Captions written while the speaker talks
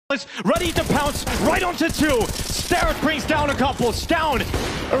Ready to pounce right onto two. Starrett brings down a couple. Stown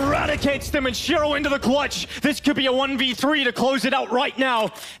eradicates them and sh1ro into the clutch. This could be a 1v3 to close it out right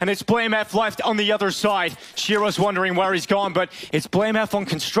now. And it's BlameF left on the other side. sh1ro's wondering where he's gone, but it's BlameF on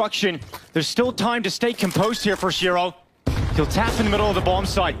construction. There's still time to stay composed here for sh1ro. He'll tap in the middle of the bomb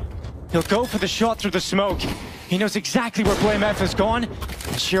site. He'll go for the shot through the smoke. He knows exactly where BlameF has gone. And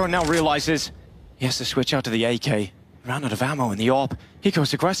sh1ro now realizes he has to switch out to the AK. Ran out of ammo in the AWP. He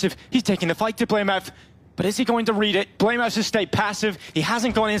goes aggressive. He's taking the fight to BlameF. But is he going to read it? BlameF has stayed passive. He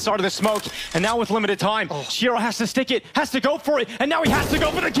hasn't gone inside of the smoke. And now with limited time, sh1ro has to stick it, has to go for it. And now he has to go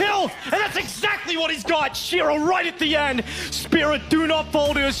for the kill. And that's exactly what he's got. sh1ro right at the end. Spirit, do not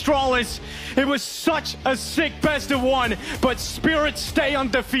fall to Astralis. It was such a sick best of one. But Spirit stay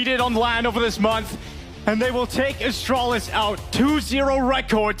undefeated on LAN over this month. And they will take Astralis out 2-0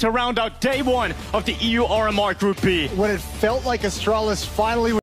 record to round out day one of the EU RMR Group B. When it felt like Astralis finally